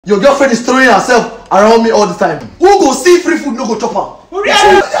Your girlfriend is throwing herself around me all the time. Who go see free food, no go chop her?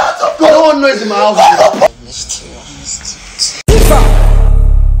 I don't want noise in my house.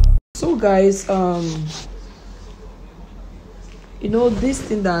 So guys, you know, this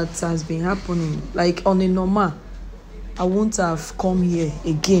thing that has been happening, like on a normal, I won't have come here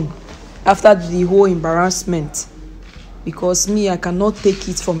again after the whole embarrassment, because me, I cannot take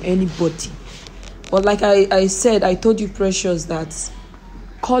it from anybody. But like I said, I told you, Precious, that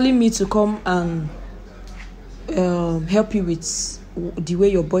calling me to come and help you with the way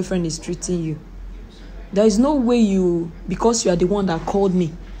your boyfriend is treating you, there is no way you, because you are the one that called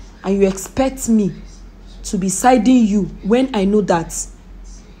me and you expect me to be siding you when I know that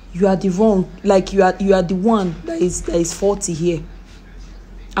you are the wrong, like you are the one that is faulty here.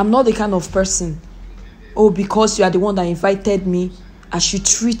 I'm not the kind of person, oh, because you are the one that invited me, I should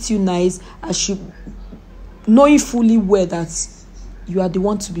treat you nice, I should, knowing fully well that you are the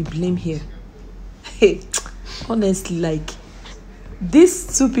one to be blamed here. Hey, honestly, like,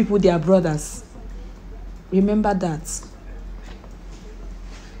 these two people, they are brothers. Remember that.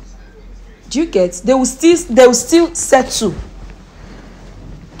 Do you get? They will still settle.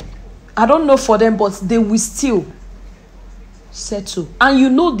 I don't know for them, but they will still settle. And you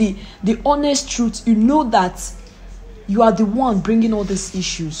know the honest truth. You know that you are the one bringing all these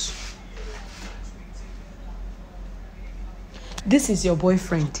issues. This is your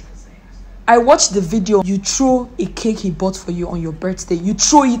boyfriend. I watched the video. You throw a cake he bought for you on your birthday. You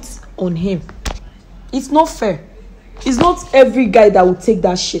throw it on him. It's not fair. It's not every guy that will take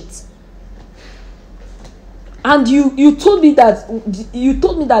that shit. And you told me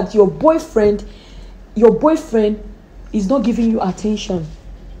that your boyfriend is not giving you attention.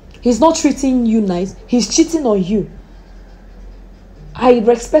 He's not treating you nice. He's cheating on you. I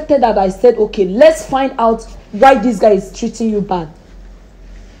respected that. I said, okay, let's find out why this guy is treating you bad.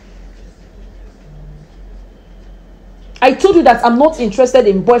 I told you that I'm not interested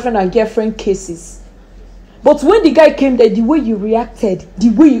in boyfriend and girlfriend cases. But when the guy came there, the way you reacted, the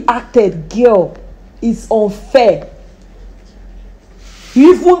way you acted, girl, is unfair.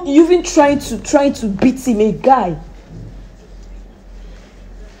 You even trying to beat him, a guy.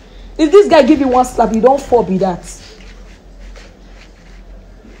 If this guy give you one slap, you don't fall be that.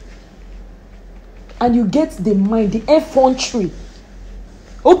 And you get the mind, the effrontery.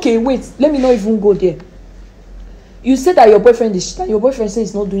 Okay, wait, let me not even go there. You said that your boyfriend is cheating. Your boyfriend says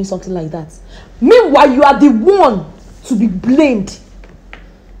he's not doing something like that. Meanwhile, you are the one to be blamed.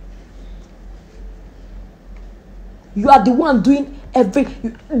 You are the one doing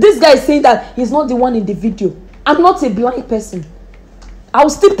everything. This guy is saying that he's not the one in the video. I'm not a blind person. I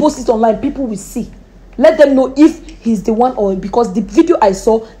will still post it online. People will see. Let them know if he's the one, or because the video I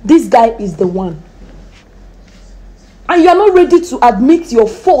saw, this guy is the one. And you are not ready to admit your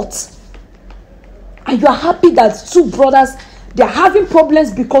fault. And you are happy that two brothers, they are having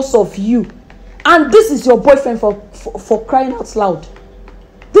problems because of you. And this is your boyfriend, for crying out loud.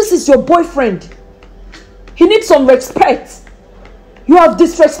 This is your boyfriend. He needs some respect. You have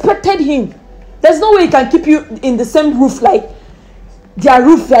disrespected him. There's no way he can keep you in the same roof like their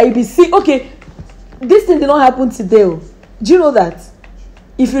roof that you be see. Okay, this thing did not happen today. Do you know that?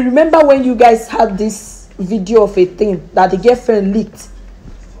 If you remember when you guys had this video of a thing that the girlfriend leaked,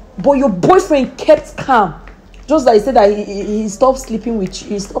 but your boyfriend kept calm, just like he said that he stopped sleeping with you,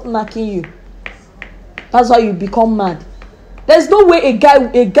 he stopped knocking you. That's why you become mad. There's no way a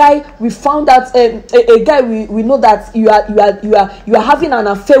guy we found out a guy we know that you are having an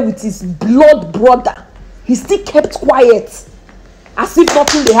affair with his blood brother. He still kept quiet, as if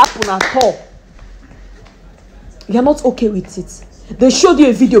nothing will happen at all. You're not okay with it. They showed you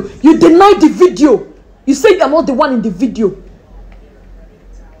a video. You denied the video. You said you're not the one in the video.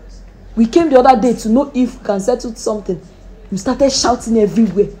 We came the other day to know if we can settle something. You started shouting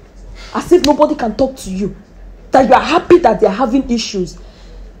everywhere, as if nobody can talk to you. That you are happy that they're having issues.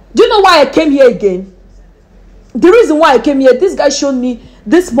 Do you know why I came here again? The reason why I came here, this guy showed me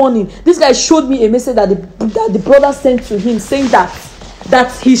this morning. This guy showed me a message that the brother sent to him, saying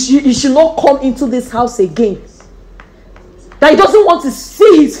that he should not come into this house again. That he doesn't want to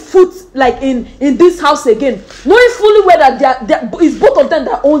see his foot like in this house again, knowing fully well that it's both of them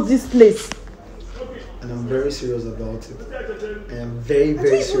that own this place. And I'm very serious about it. I am very,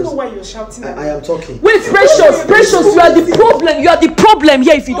 very serious. I don't even know why you're shouting. I am talking. Wait, Precious, you are the problem. You are the problem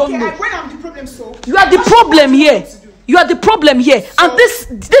here. If you don't know, when I'm the problem, so you are the problem here. You are the problem here, and these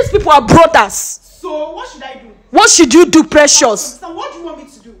people are brothers. So what should I do? What should you do, Precious? What do you want me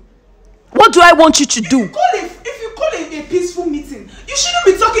to do? What do I want you to do? If you call a peaceful meeting, You shouldn't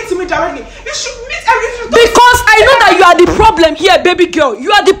be talking to me directly. You should meet everything. Because I know that you are the problem here, baby girl.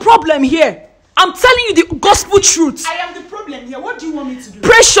 You are the problem here. I'm telling you the gospel truth. I am the problem here. What do you want me to do?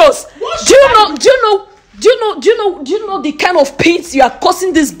 Precious, do you know the kind of pains you are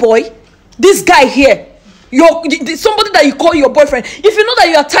causing this boy, this guy here? Somebody that you call your boyfriend. If you know that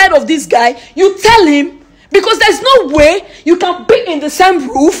you are tired of this guy, you tell him, because there's no way you can be in the same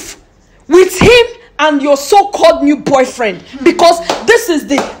roof with him and your so-called new boyfriend, because this is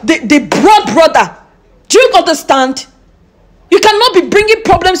the broad brother. Do you understand? You cannot be bringing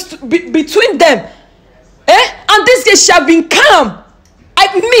problems between them. And this guy should have been calm.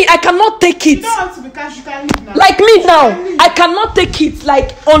 I cannot take it. You don't want to be calm, you can leave now. Like me now, I cannot take it.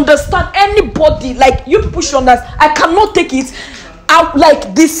 Like, understand anybody. Like, you people should understand. I cannot take it.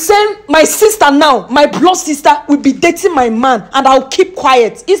 Like the same, my sister now, my blood sister will be dating my man and I'll keep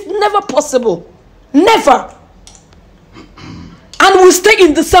quiet. It's never possible. Never. And we'll stay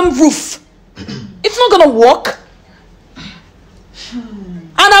in the same roof. It's not gonna work.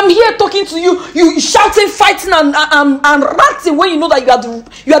 And I'm here talking to you, you shouting, fighting, and ranting when you know that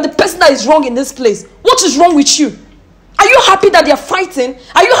you are the person that is wrong in this place. What is wrong with you? Are you happy that they are fighting?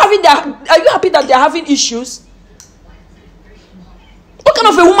 Are you happy that they are having issues? What kind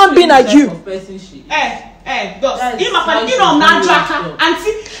of a woman being are you?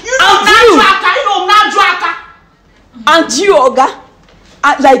 And you, Oga,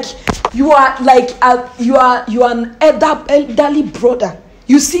 like you are an elderly brother.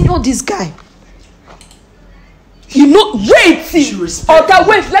 You senior this guy. You know, wait, see. Okay,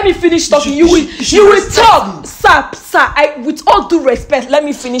 wait, let me finish talking. You will talk, sir. With all due respect, let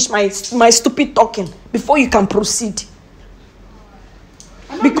me finish my stupid talking before you can proceed.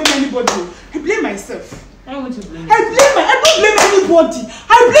 I don't blame anybody. I blame myself. Why won't you blame? I don't blame anybody.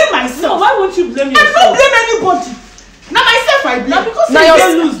 I blame myself. No, why won't you blame yourself? I don't blame anybody. Now myself I blame. Now because now you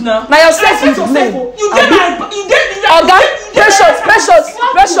get lose now. Now yourself you blame. You get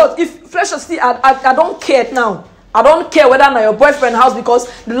Precious. If Precious, see, I don't care now. I don't care whether na your boyfriend house, because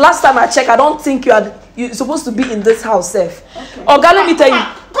the last time I checked, I don't think you're supposed to be in this house, safe. Okay. Oga, let me tell you.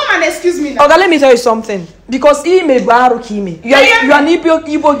 Come and excuse me now. Oga, let me tell you something. Because you are an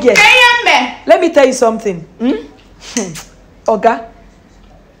Igbo girl. Let me tell you something. Oga,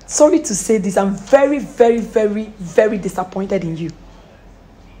 sorry to say this, I'm very, very, very, very disappointed in you.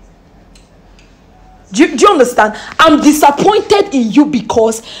 Do you understand? I'm disappointed in you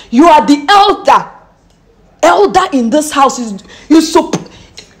because you are the elder in this house. You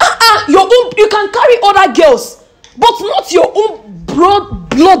can carry other girls, but not your own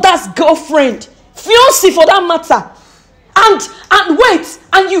brother's girlfriend, fiancé for that matter. And wait,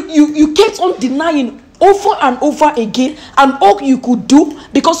 and you kept on denying over and over again, and all you could do,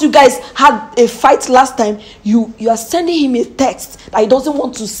 because you guys had a fight last time, you are sending him a text that he doesn't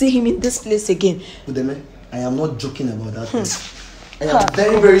want to see him in this place again. Udeme, I am not joking about that text. I am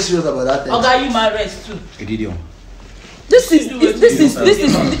very, very serious about that text. Okay, you my rest too. Edidion. This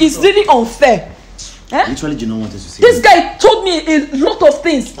is really unfair. Literally, do you not want us to say this guy told me a lot of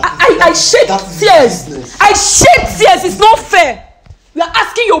things. I shed tears. I shed tears. It's not fair. You are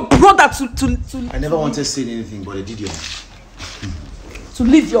asking your brother to I never wanted to say anything, but Edidion. To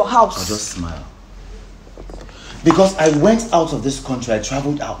leave your house. I'll just smile. Because I went out of this country, I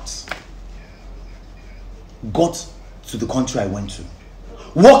traveled out. Got to the country I went to.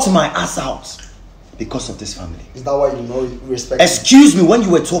 Worked my ass out because of this family. Is that why you know respect? Excuse me, when you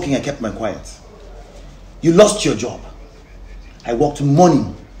were talking, I kept my quiet. You lost your job. I worked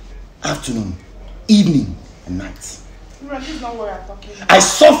morning, afternoon, evening, and night. I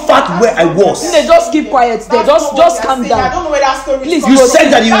suffered where I was. They just keep quiet. They just calm down. I don't know where that story Please, you said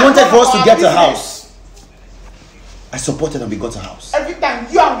that you wanted for us to get a house. I supported and we got a house. Every time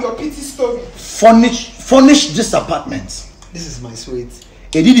you and your pity story. Furnish this apartment. This is my sweet.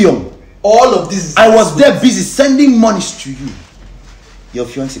 Edidion. All of this is I was there busy sending monies to you. Your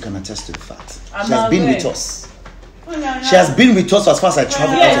fiancé can attest to the fact. She has been with us. She has been with us as far as I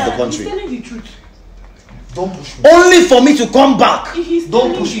traveled out of the country. He's telling the truth. Don't push me. Only for me to come back.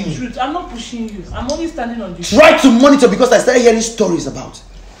 Don't push me. Truth. I'm not pushing you. I'm only standing on the truth. Try to monitor, because I started hearing stories about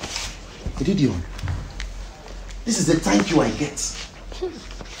Edidion. This is the thank you I get.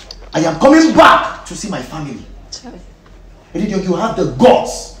 I am coming back to see my family. Edidion, you have the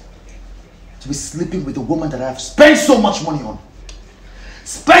guts to be sleeping with a woman that I have spent so much money on.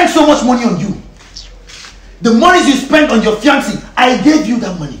 Spent so much money on you. The money you spent on your fiancé, I gave you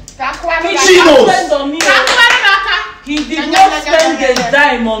that money. She knows. He did not spend a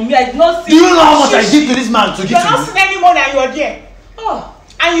dime on me. I did not see. Do you know how much I give to this man to give to you? You're not spending any money and you're there. Oh.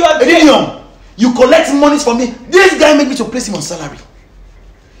 And you're there. Edidion, you collect money from me. This guy made me to place him on salary.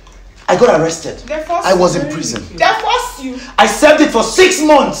 I got arrested. They forced I was you. in prison. They forced you. I served it for 6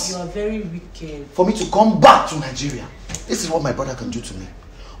 months You are very wicked. for me to come back to Nigeria. This is what my brother can do to me.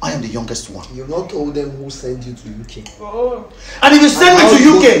 I am the youngest one. You've not told them who sent you to UK. Oh. And if you send me How to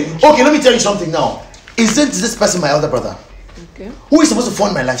you UK, okay, let me tell you something now. Isn't this person my elder brother? Okay. Who is supposed to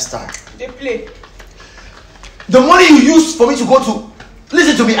fund my lifestyle? They play. The money you use for me to go to...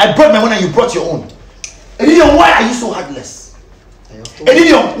 Listen to me, I brought my money and you brought your own. Edidion, why are you so heartless?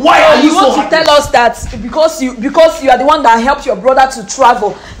 Edidion, why are you You so want to heartless? tell us that because you are the one that helped your brother to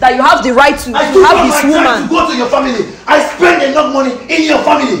travel, that you have the right to I have took all this my time woman. to go to your family. I spent enough money in your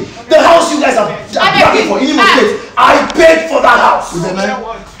family. The house you guys are bragging for in Imo State, I paid for that house.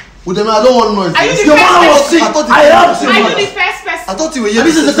 Udeme, I don't want noise. Are you the Your first mother was person? sick. I thought I helped Are you you. the first person? I thought you were here. And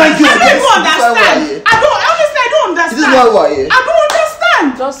this is the thank you I I don't get. even This is why we're understand. here. I don't understand. This is why we're here. I don't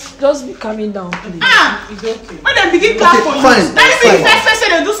understand. Just be calming down, please. It's okay. When they begin clap for you, fine, that means the fine. first person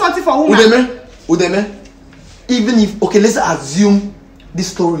they do something for woman. Udeme, even if, okay, let's assume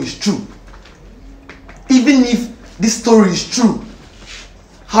this story is true. Even if this story is true,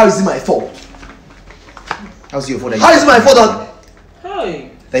 how is it my fault? How's your fault? How is it my fault that,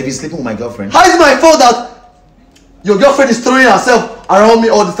 Hey. That you've been sleeping with my girlfriend? how is it my fault that your girlfriend is throwing herself around me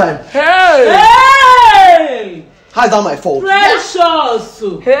all the time? Hey, Hey! How is that my fault? Precious!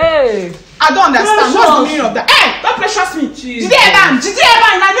 hey. I don't understand. Precious. What's the meaning of that? Hey, don't precious me. Jesus. Jide Eban, Jide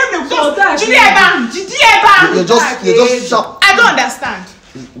Eban, my name is So that's Jide it. Eban, Jide Eban. You're just sharp. I don't understand.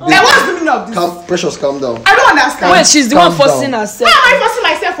 Like, what's the meaning of this? Precious, calm down. I don't understand. Wait, she's the Calm one forcing down. herself. How am I forcing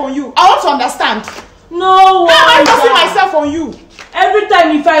myself on you? I want to understand. No How am I forcing wonder. myself on you? Every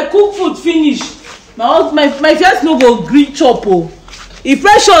time if I cook food finish, my fiance no go gree chop o. If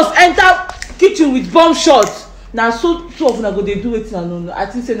Precious enter kitchen with bomb shots, na so two of una go dey do wetin I no know. I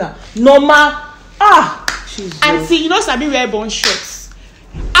think say na normal. Jesus. And see, you know sabi wear bone shorts.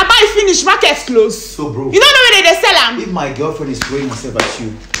 I buy finish, market close. So, bro, You don't know where they sell them. if my girlfriend is throwing herself at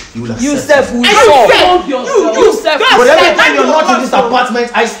you, you will accept You self it. will And fall. you self- go But every outside, time you're not in this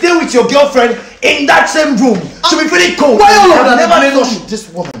apartment, I stay with your girlfriend in that same room. She'll be feeling cold. Why all of I've that never blame touched you? this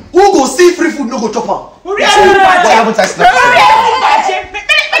woman. Who go see free food, no go chop am? Why haven't I slept?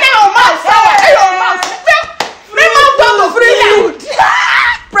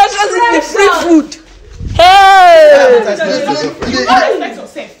 Precious is the free food. Hey.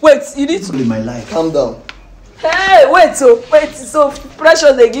 Wait, you need to. In my life. Calm down. Hey, wait. So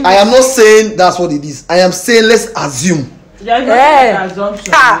Precious they give. I am not saying that's what it is. I am saying let's assume. Hey.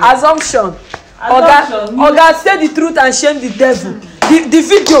 Assumption. Assumption. Oga, say the truth and shame the devil. The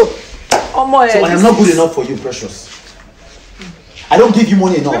video. So I am not good enough for you, Precious. I don't give you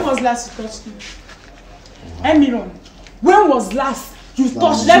money When enough. was last you touched me? Emiron, when was last you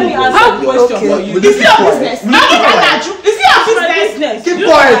touched Let me? me answer the question Okay. for you. Will Is you it your keep quiet? business? Now look at that. Is it your business? Business. Keep You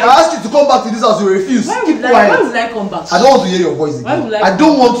quiet. know I asked you to come back to this house. You refuse. Why Keep would I quiet. come back? I don't want to hear your voice Why would again. I I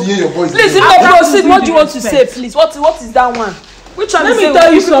don't want to hear your voice Please, if again. not I have to proceed, do what the do you want to say, respect. please? What is that one? Which one Let is me it?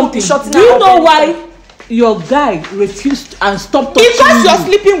 tell you People will be something. shutting Do you her know up why anytime. your guy refused and stopped touching Because you? you're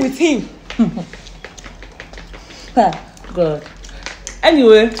sleeping with him. God.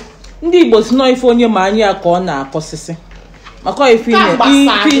 Anyway, ndị Igbo si nọ ife onye ma anyị ya ka ọ na-akọsịsị maka ife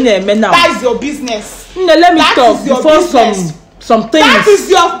ị na-eme now. That is your business. Nne, let me That talk is your before business. some things. That is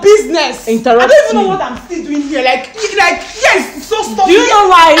your business. Interrupt I don't even know me. what I'm still doing here. Like yes, it's so stupid. Do you know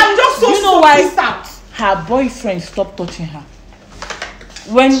why? I'm just so Do you know so why? pissed out. Her boyfriend stopped touching her.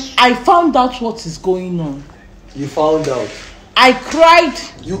 When I found out what is going on, You found out. I cried.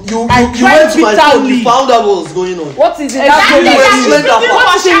 You I went cried to my phone. bitterly. You found out what was going on. What is in Exactly. that You phone? explained that part.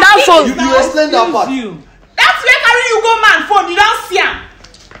 What is in that phone? You explained that part. You. That's where carry you go man phone. You don't see him.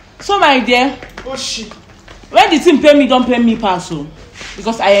 So my dear, Oh shit. when the team pay me, don't pay me parcel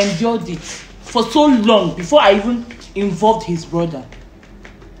because I endured it for so long before I even involved his brother.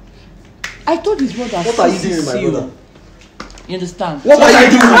 I told his brother. What are you doing with my brother? You understand? What are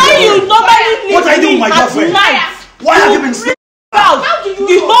you doing? Why you normally leave What are you doing me with my at girlfriend? night? Why have you been sleeping? Out How do you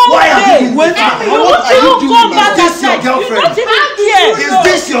the know? whole Why have day. you been Wait, sleeping? You what won't are you even doing come with back my Is this at your night. You girlfriend? don't even How do care. you Is know?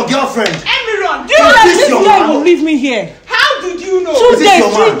 this your girlfriend? Emiron, Do you know Is that this this your guy man? will leave me here? how did you know? 2 Is this days,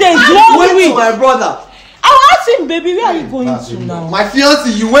 your 3 man? days, You 1 went to week. my brother. I'll ask him, baby, where are you going That's to him. now? My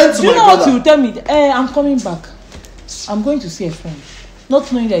fiancé, you went to Do you my know what brother. he will tell me? I'm coming back. I'm going to see a friend.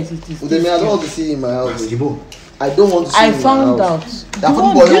 Not knowing that it is. Udemy, I don't want to see you in my house. Basketball. I don't want to see I you in my found house. out. That Do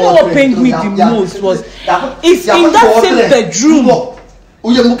football, you know what pained me the most was it's in that same bedroom.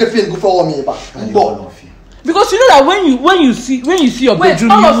 Because you know that when you see your Wait,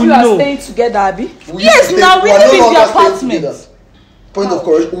 bedroom, all you of will you are know. staying together, Abi? Yes, now we live in the apartment. Point of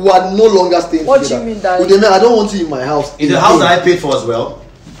correction, we are no longer staying What do together. you mean, Daddy? Udemy, I don't want you in my house. In the house that I paid for as well.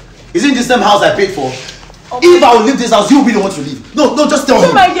 Isn't this same house I paid for? If I will leave this house, you will be the one to leave. No, just tell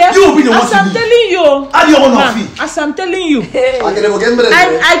me. My dear, you will be the one to leave. as I'm telling you. Add your own fee. As I'm telling you.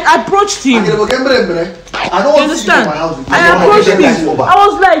 I approached him. don't want to see you in my house. I approached him. I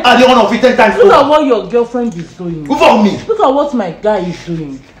was like, add your own fee 10 times. Look at what your girlfriend is doing. Who for me? Look at what my guy is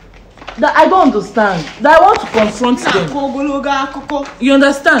doing. That I don't understand. That I want to confront them. You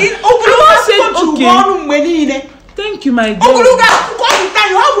understand? Okay. Thank you, my dear.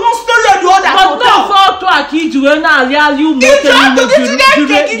 You have one story or the other. But not for to Akiju and I you to get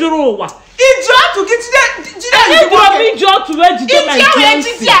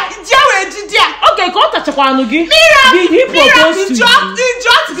okay, come touch Kwanugi. He proposed to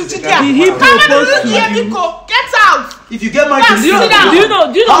you. Get out. If you get married to do you know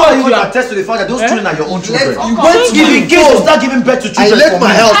how what are you going you to attest to the fact that those children are your own children? You went to in case you start giving birth to children. I left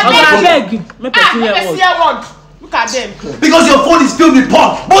my house. I beg you. Make a word. Look at them. Because your phone is filled with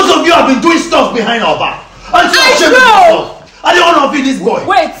porn. Both of you have been doing stuff behind our back. And so I and you want to feed this boy.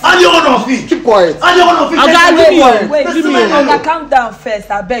 Wait. And you want to feed. Keep quiet. And you want to feed. Wait. Calm down first.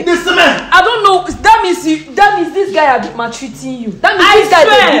 I beg. This man. I don't know. That means this guy had been maltreating you. That means this guy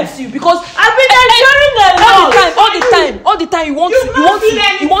beats you because I've been enjoying all the time. You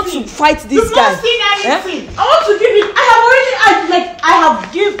want to fight this guy. I want to give him. I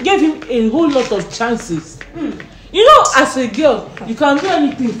have gave him a whole lot of chances. You know, as a girl, you can do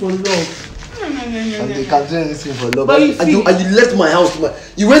anything for love. And you can't do anything for love. But and you left my house.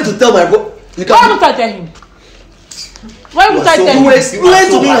 You went to tell my bro. Why would I tell him? Why would I tell him? You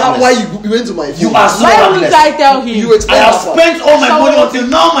explain to me why you went to my phone. You are so Why would I tell him? You explain. I have spent all my money until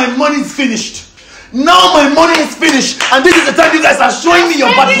now. My money is finished. Now my money is finished, and this is the time you guys are showing me your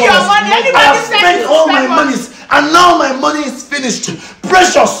bad bonus. I have spent all my monies, and now my money is finished.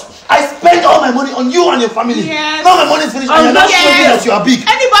 Precious. I spent all my money on you and your family. Yes. Now my money is finished, and you're not showing me that you are big.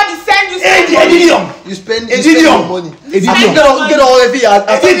 Anybody send you You spend your money. Get all of it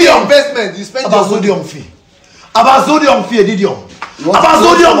as investment. You spend your Abazodium fee. Abazodium fee, Edidium.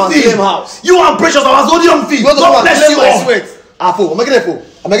 Abazodium fee. You and Precious Abazodium fee. God bless you all. I'm making a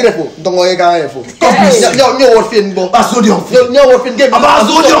phone. Don't go again. No what fee. Abazodium fee. No what fee.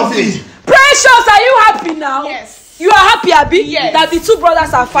 Abazodium fee. Precious, are you happy now? Yes. You are happy, Abi? Yes. That the two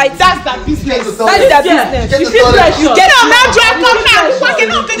brothers are fighting. That's their business. That is their business. You get You get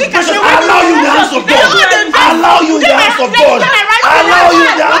I allow you in the hands of God. I allow you in the hands of God. I allow you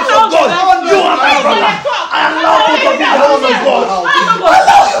in the hands of God. You are my brother. I allow both of you in the hands of God. I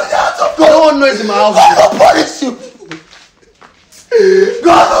allow you in the hands of God. I don't want noise in my house. God will punish you.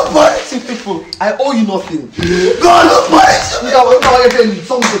 God will punish you people. I owe you nothing. God will punish you. Look how you're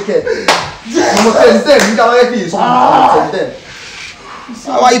some take care.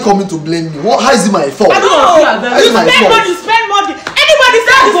 Why are you coming to blame me? How is it my fault? Spend money. Anybody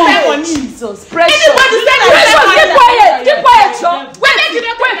say you spend money. Jesus, Precious. Anybody say you spend money. Keep quiet, John. Wait. I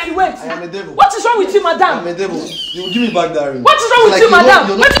am a devil. What is wrong with you, madam? I'm a devil. You give me back that ring. What is wrong with you,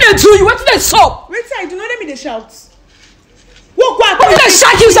 madam? What did they do you? What did they stop? Wait till I do not let me the shout. What did they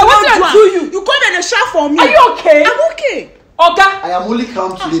shout you? What did they do you? You come and shout for me. Are you okay? I'm okay. Oga. I am only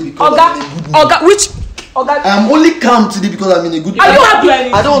calm today because I'm in a good mood. Oga, which? Oga. I am only calm today because I'm in a good mood. Are you happy?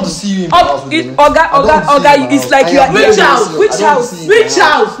 I don't want to see you in my house. Oga, it's like you are. Which house? Which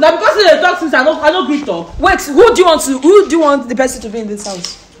house? Now because they talk since I don't greet talk. Wait, who do you want the person to be in this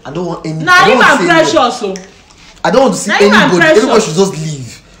house? I don't want any. Now you are Precious, so. I don't want to see anybody. Everybody should just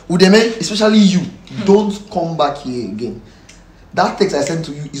leave. Udeme, especially you, don't come back here again. That text I sent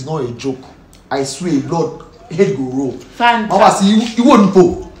to you is not a joke. I swear, blood. Head go roll. Fantastic. You won't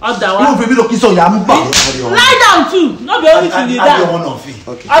go. Lie down too. Not be only to the down.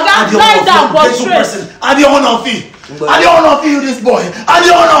 Okay. Lie down, but straight. Add your honor fee. Add your honor fee, this boy. Add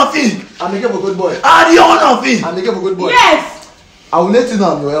your honor fee. I'm making a good boy. Add your honor fee. I'm making a good boy. Yes. I will let you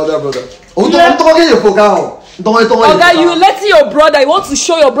know I'm your elder brother. Oga, you letting your brother. You want to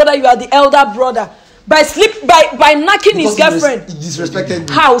show your brother you are the elder brother. By knocking his girlfriend. He disrespected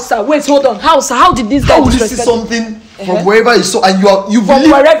me. How, sir? Wait, hold on. How, sir? How did this guy disrespect you? See something from wherever you saw, and you from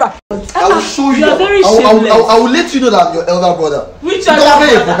wherever. I will show you. You are very shameless. I will let you know that I'm your elder brother. Which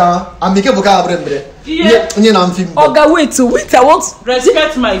elder brother? I'm making Oga, wait. I want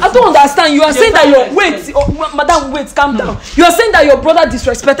respect my. I don't understand. You are saying that your madam, wait, calm down. You are saying that your brother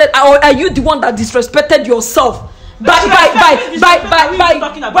disrespected, or are you the one that disrespected yourself? By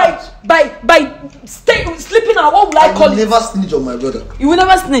sleeping on what will I call it? I will never snitch on my brother. You will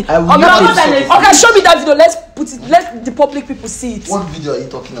never snitch. Okay, show me that video. Let the public people see it. What video are you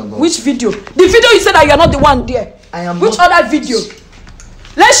talking about? Which video? The video you said that you are not the one there. I am. Which other video?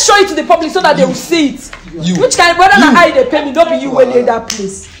 Let's show it to the public so that they will see it. Which kind? Whether or not I they pay me, don't be you when you're in that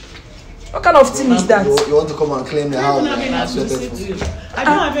place. What kind of thing is that? You want to come and claim the house? I don't have anything to say to you. I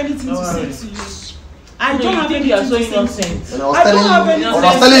don't have anything to say to you. I don't have anything to say to you. When I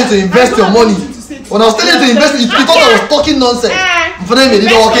was telling you to invest your money. When I was telling you to invest, you thought I was talking nonsense. For them, you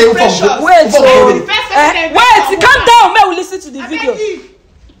didn't okay. Wait, calm down. May we listen to the video.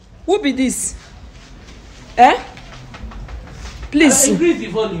 Who be this? Please. Increase the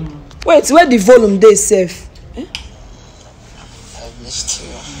volume. Wait, where the volume they safe?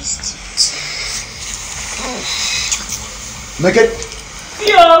 Make it.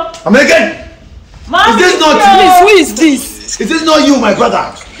 Theo. I'm making. Is this not you? Please, who is this? Is this not you, my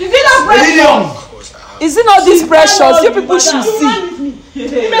brother? Is it not Precious? Is it not this Precious? You people should see.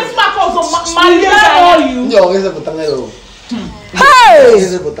 He makes smack also you. Hey!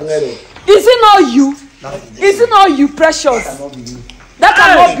 Is it not you? Is it not you, Precious? That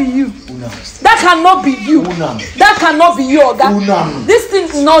cannot be you. That cannot be you. That cannot be you, Oga. This thing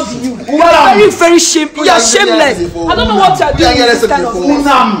is not you. You are very, very shameful. You are shameless. I don't know what you are doing with this kind of thing.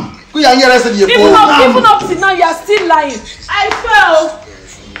 Even up to now, you are still lying. I fell.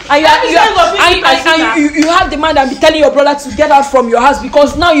 And you have the mind and be telling your brother to get out from your house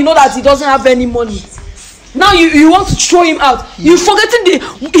because now you know that he doesn't have any money. Now you want to throw him out. You forgetting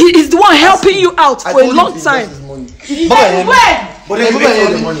he is the one helping you out for a long time. But then who ate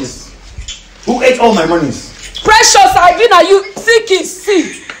all the monies? Who ate all my monies? Precious, Ivina, you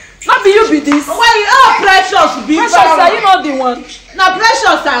see. Not be you be this. Why Precious be Precious, are you not the one? Now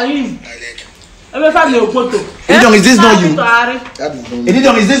Precious are him. Idiom, is this not you?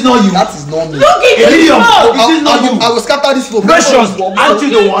 Idiom, is this not you? That is not me. Look at Idiom, is this not you? I will scatter this phone. Precious, aren't you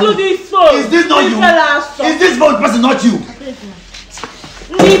the one? Is this not you? Is this person not you?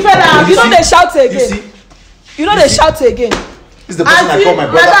 You know they shout again. You know they shout again. This is the person I call my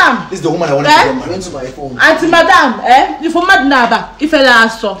brother. Madam. This is the woman I want to call my phone. Auntie Madam, you for mad naba. If I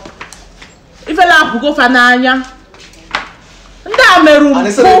so. If I go for Nanya. And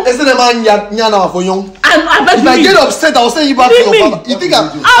they said the man nyana for young. If I get upset, I will send you back to your father. You think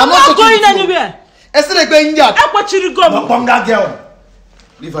I'm not going anywhere? I said going yard. That girl.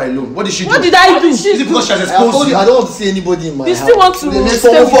 Leave her alone. What did she do? What did I do? Is it because she has exposed you? I don't want to see anybody in my house. You still want to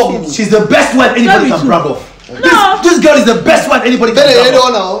stay with him? She's the best wife anybody can brag of. No. This girl is the best wife anybody can brag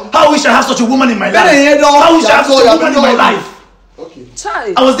of. How wish I have such a woman in my life? How wish I have such a woman in my life? Okay.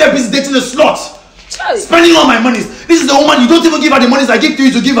 I was there busy dating a slut. Spending all my monies. This is the woman you don't even give her the monies I give to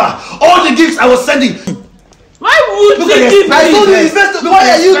you to give her. All the gifts I was sending. Why would you give me? I told you invest.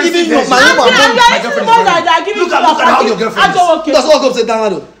 Why are you giving me my girlfriend? Look at how your girlfriend is. That's what God said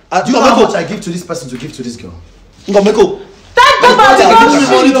down. Do you know how much I give to this person to give to this girl? Thank God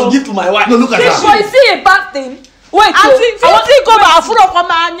to give to my wife. No, look at her. So is it a bad thing? Wait,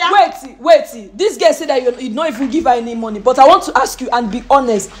 wait. This girl said that you don't even give her any money. But I want to ask you and be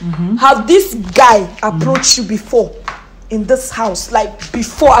honest. Have this guy approached you before in this house? Like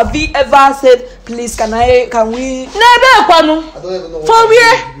before, have you ever said, please, can we? I don't even know. For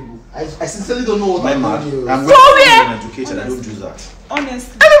where? I sincerely don't know what I'm doing. I'm well educated. I don't do that.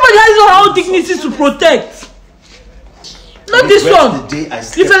 Honestly. Everybody has their own dignity to protect. Not this one. The day I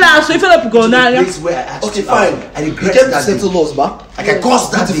If I go now, okay, fine. I regret You can't that settle laws, ba? I can cause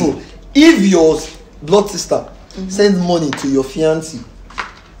that Beautiful. day. If your blood sister sends money to your fiancé,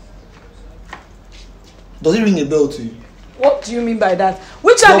 does it ring a bell to you? What do you mean by that?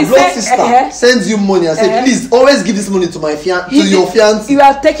 Which Your one blood is sister sends you money and say, please always give this money to my your fiancé. You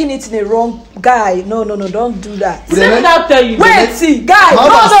are taking it in the wrong guy. No, don't do that. Let me now tell you. Wait, see, guy. No,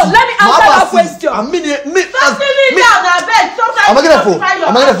 let me answer that question. I'm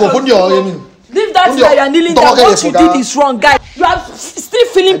Leave that guy you are kneeling down. What you did is wrong, guy. You are still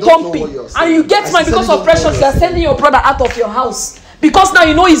feeling pumpy, and you get mad because of pressure. You are sending your brother out of your house because now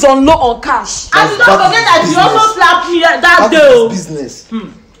you know he's on low on cash. And don't forget that you also slapped me that day. Business.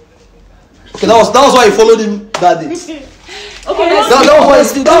 Okay, that was why you followed him that day. Okay, that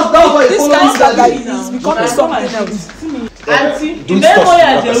was why you followed him that day. Is becoming something else. Auntie,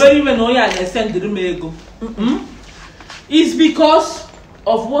 it's because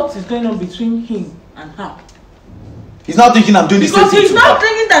of what is going on between him and her. He's not thinking I'm doing this. Because he's not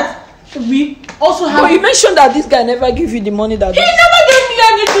thinking that we also have. But you mentioned that this guy never give you the money that. He never gave me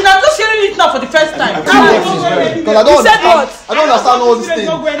anything. I'm just hearing it now for the first time. Because I don't understand all these things.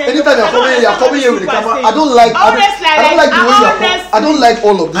 Anytime you're coming here with the camera, I don't like the way I don't like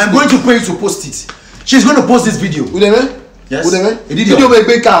all of this. I'm going to pay you to post it. She's going to post this video. Yes. Video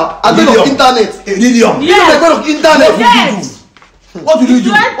make car. I don't know internet. Idiom. Yes. What do you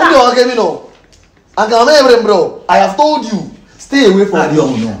do? I have told you. Stay away from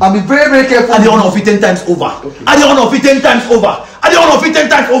me. I'll be very, very careful. I don't want to fit 10 times over. Okay. I don't want to fit 10 times over. I don't want to fit 10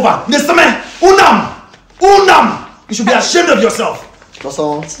 times over. Listen, man. Unam. You should be ashamed of yourself. That's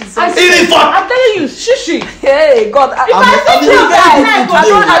all. I'm telling you, shishi. Hey, God. I don't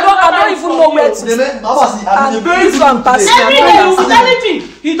even know where to start. This one passing. Every day you tell me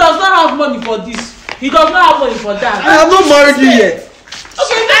he does not have money for this. He does not have money for that. I have not married you yet.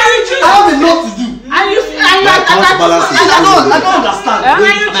 Okay, now you choose. I have a lot to do. And you I don't understand. And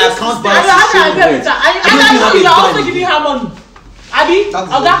you are also giving her money. Abi,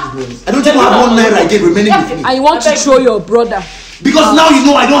 Oga. I don't even have 1 naira again remaining with me. And you want to throw your brother. Because now you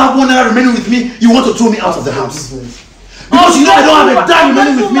know I don't have 1 naira remaining with me, you want to throw me out of the house. Because you know I don't have a dime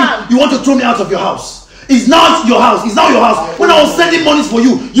remaining with me, you want to throw me out of your house. It's not your house. It's not your house. When I was sending money for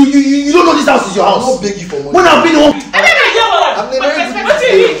you, you don't know this house is your house. I'm not begging for money. When I've been home.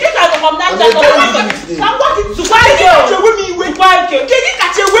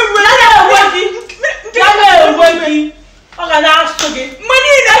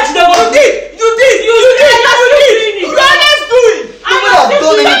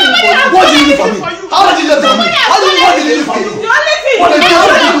 What did you do for me? How did you do for me? What did you do for me? What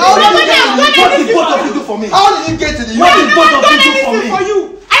did both of you do for me? How did you get to the What did both of you do for me?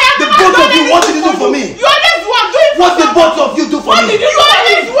 The both of you, what did you do for me? You always want do it. What did both of you do for me? You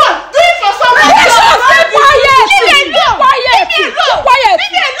always want do it for someone else. Quiet. Leave me alone. Quiet. Leave me alone. Quiet.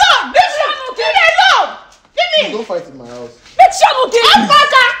 Leave me alone. Leave me alone. Leave me. Don't fight in my house. Make sure no dey.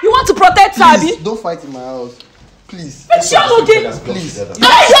 You want to protect her, Abi? Please, don't fight in my house. Please. Make sure no dey. Please. Am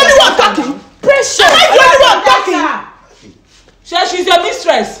I the only one talking? Precious. Am I the only one talking? She's your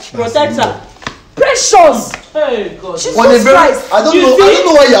mistress. Protect her. Precious. Hey God. Jesus On a very, Christ. I don't know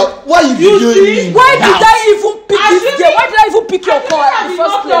why you videoing me. Why did I even pick this girl? Why did I even pick your call in the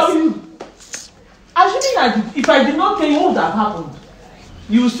first place? Assuming that if I did not tell you what would have happened,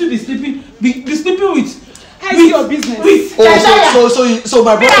 you will still be sleeping. Be sleeping with. How is your business? So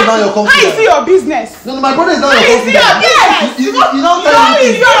my brother is now your confidant. How is your business? No, my brother is now How your is your confidant. business? You don't tell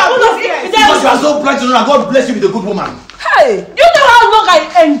me. Because you are so blind to know that God bless you with a good woman. Hey. You know how long I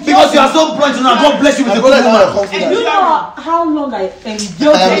endured. Because you are so blind to know that God bless you with My a brother good is now your woman. confidant. You know how long I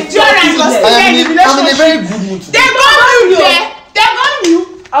endured. I'm in a very good mood today. They got you there. They got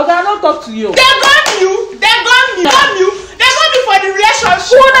you. I cannot talk to you. They got you. They got you. They got you. They got you for the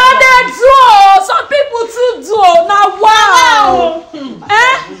relationship. Una dey do. Some people too do. Now wow.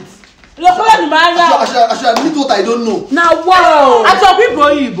 I should admit what I don't know. Now wow. I saw people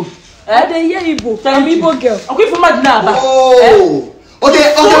Igbo. I dey hear Igbo. I'm Igbo girl. Okay, for my dinner. Oh. Okay,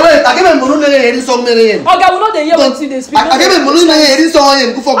 wait. I gave a mono hearing song name. Okay, we know they hear what they speak. I gave a mono hearing song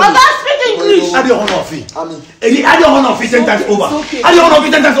name. Go for me. I don't speak English. I don't honor fee. I mean, I don't honor fee 10 times over. I don't honor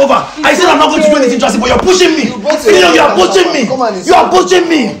fee 10 times over. I said I'm not going to do anything drastic, but you're pushing me. You are pushing me. You are pushing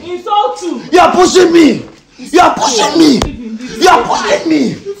me. Insult you. You are pushing me. You are pushing me. You are pushing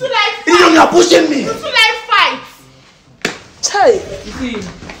me. You two like You fight. are pushing me. You two like fight. Chai. You see,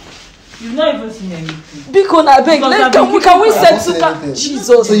 you've not even seen anything. Big on I beg. Can we settle? Jesus.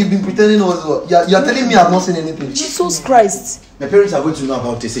 so you've been pretending also. You're telling me I've not seen anything. Jesus Christ. My parents are going to know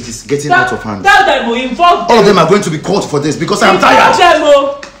about this. It is getting out of hand. Tell them we involve All of them are going to be called for this because I am Involve tired. them,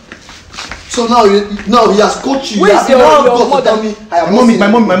 oh. So now he has coached you. Where is your mother? Tell me, I have My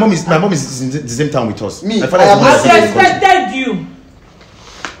mom is in the same town with us. Me, My father I is am in the not I've same country. respected you.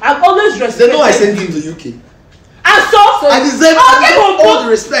 I've always They respected know I sent you. him to UK. And so, I deserve all the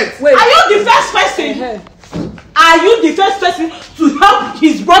respect. Wait. are you the first person? Are you the first person to help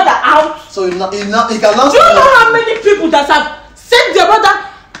his brother out? So he can now. Do you know how many people that have sent their brother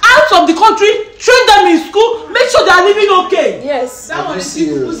out of the country, train them in school, make sure they are living okay? Yes. That one is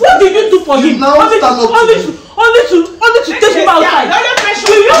serious. What did you do for You him? now stand up to only me. to take him outside.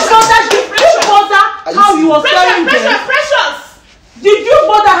 Will you bother how he was carrying them? Precious. Did you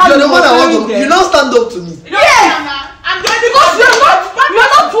bother how You're he the was one I carrying want to. them? You now stand up to me. Yes. I'm going Because you're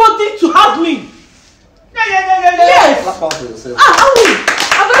not worthy to have me. Yes. Clap out for yourself.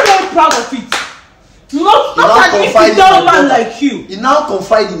 I'm very proud of it. Not now an confide in infidel my man brother. like you. You now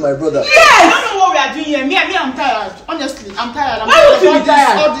confide in my brother. I Yes. don't know what we are doing here. Me, I'm tired. Honestly, I'm tired. Why would you be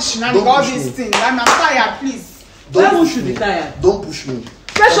tired? All this shenanigans, Don't all push these me. things. I'm tired. Please. Why would you be tired? Don't push me.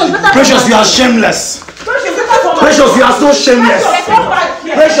 Precious, better Precious, you are shameless. Precious, better for my- Precious, you are so shameless. Precious, come back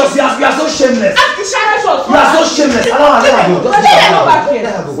here. Precious, you are so shameless. Precious, You are so shameless. I don't know. Precious, come back here.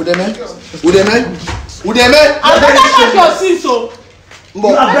 Udeme. I better pack your sins, so. You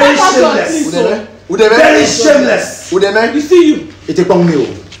are very shameless. Very shameless. Udeme. You see you. It take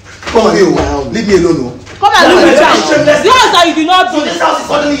me. Come on, Leave me alone. leave me alone. Come and live with house. The house that you did not So build. this house is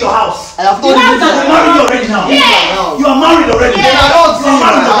suddenly your house. I have told you. You are married already now. Yeah. You are married already. Yeah. I don't see You are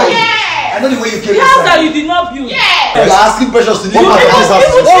married my already. house. I know the way you came The house that inside. you did not build. You are asking Precious to leave You my even- house.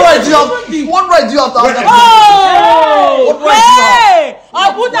 even- What right do you have? What right do you have to have? Oh! What right do you have? Hey!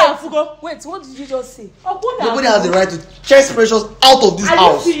 Obuna Afugo. Wait, what did you just say? Obuna. Nobody has the right to chase Precious out of this Are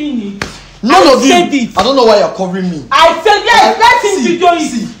you house. seeing it? None I of said you. it. I don't know why you're covering me. I said yes. Let him See, video it.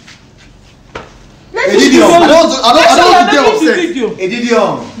 see. Let him Idiot. video I it. don't want to. I don't want to get Make sure upset. you video.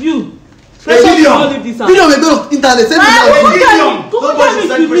 Edidion. You. Hey, Precious video. will not leave this house. Video may be on internet. Send me Ah, that Kuku video. tell me. Edidion. Kuku Nobody tell me should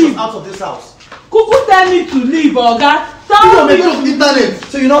to send Precious leave. out of this house. Kuku tell me to leave, Oga. Video Tell may me be on internet.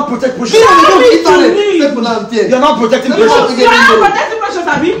 So you not protect Precious. Video may be on me to internet. leave. Step on that fear. You're not protecting Let me Precious. not You are not protecting Precious,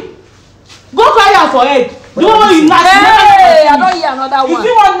 Abi. Go carry her for head. The one you knack. Hey, I don't hear another You one.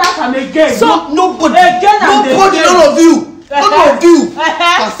 see one knack am again. So nobody, Again and nobody, again. none of you, none of you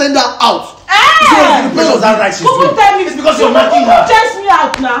Uh-huh. can send her out. Precious that right she's Kuku doing. tell me. It's because you're Kuku knocking her. chase me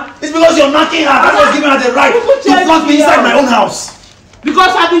out now. It's because you're knocking her. That's what's giving her the right Kuku to chase knock me me inside out. my own house.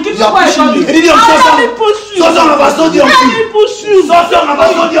 Because I've been keeping You are quiet pushing about me. it. Edidion, Let me push you. so some of us don't Let me fee. push you. So some of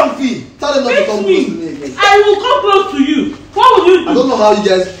us don't fee. Tell them not to Fix come me. close to me again. I will come close to you. What will you I do? don't know how you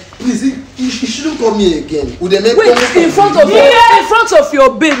guys. Please, you shouldn't call me again. Would they make Wait, in front of Yeah. in front of your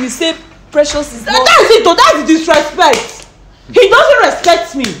babe, you say Precious is not. That's it. Oh, that's disrespect. He doesn't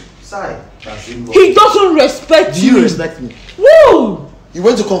respect me. Sorry. He doesn't respect Do you me. respect me? Woo! You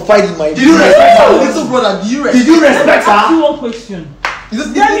went to confide in my. Did you respect her? Little brother, do you respect? Did you Let me respect ask her? you one question. Is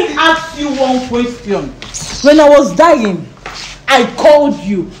this, Let me ask you one question. When I was dying, I called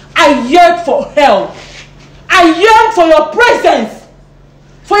you. I yearned for help. I yearned for your presence,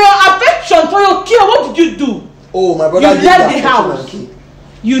 for your affection, for your care. What did you do? Oh, my brother. You did left that the for house. Chunanke.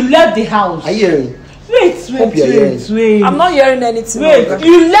 You left the house. Are you hearing? Hope you're Wait. I'm not hearing anything. Wait, Oga.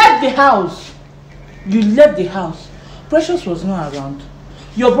 you left the house. You left the house. Precious was not around.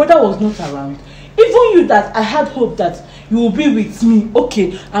 Your brother was not around. Even you that I had hope that you will be with me.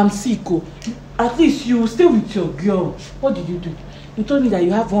 Okay, I'm sick. Oh. At least you will stay with your girl. What did you do? You told me that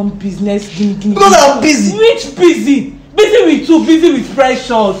you have one business. Because I'm busy. Which busy? Busy with you, busy with Precious.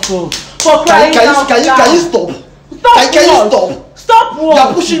 Oh. For crying out Can you stop? Stop Can you what? stop? Stop what? You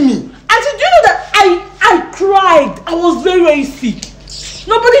are pushing me. And did you know that I cried? I was very, very sick.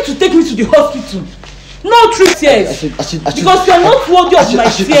 Nobody to take me to the hospital. No trip tears. I should Because you are not worthy of my I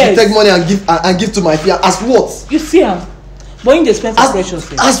should tears. take money and give to my fear. As what? You see am? But in the expense for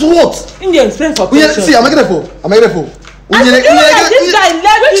Precious. As what? In the expense for Yeah, Precious. see, I'm making a phone. And did you know that this guy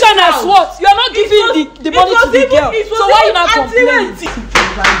left Which this one as house? what? You are not giving the money to the girl. So why you not complaining?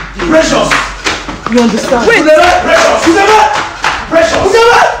 Precious. You understand? Wait, Precious. You never. Precious. You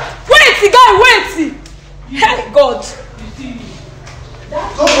never. wait, the guy, wait. Hey God, Come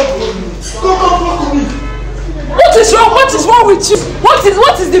to me. what is wrong? What is wrong with you? What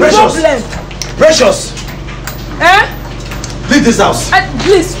is the Precious. problem? Precious. Leave this house.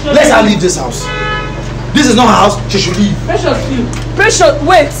 Please, Let her leave this house. This is not her house. She should leave. Precious, you. Precious,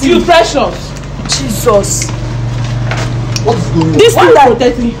 wait. You Precious. Jesus. What is going on? This Why thing you that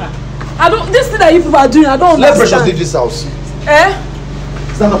protecting her? this thing that you people are doing, I don't Let Precious understand. leave this house.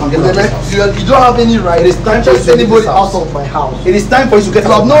 Stand up and get out of this house. You don't have any right. It is time to for you chase to leave anybody this out house. of my house. It is time for you to get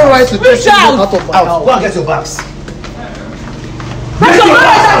You out. have no right to Which chase anybody house? out of my Out. house. Go and get your bags. Precious, your go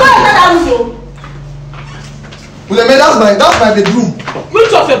bags. ahead, that house. Uleme, that's my bedroom.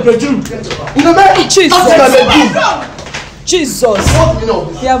 Which of your bedroom? Uleme, Jesus. that's my bedroom. Jesus. What do you know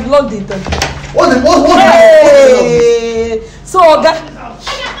of this? You have logged it. What Hey. So Oga,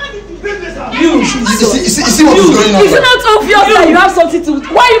 you see what is going on? is it not obvious that you have something to?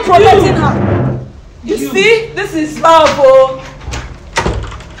 Why are you protecting her? You see, this is powerful.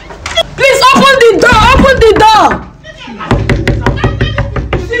 Please open the door. Open the door.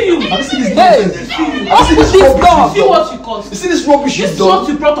 See you. Have you seen this Hey. nonsense? Open this door. See what you caused. You see this rubbish This you've is what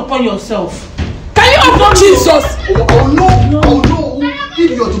done? you brought upon yourself. Can you open Jesus? I will know if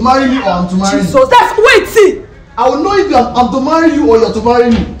you're to marry me or I'm to marry you. Jesus, that's wait. See, I will know if I'm to marry you or you're to marry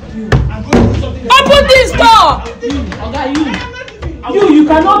me. open this door. You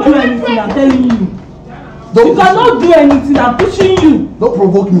cannot do anything. I'm telling you. You cannot do anything. I'm pushing you. Don't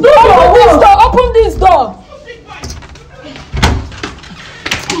provoke me. Open this door. Open this door.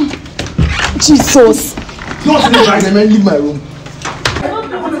 Jesus. You want to leave my room? Leave my room.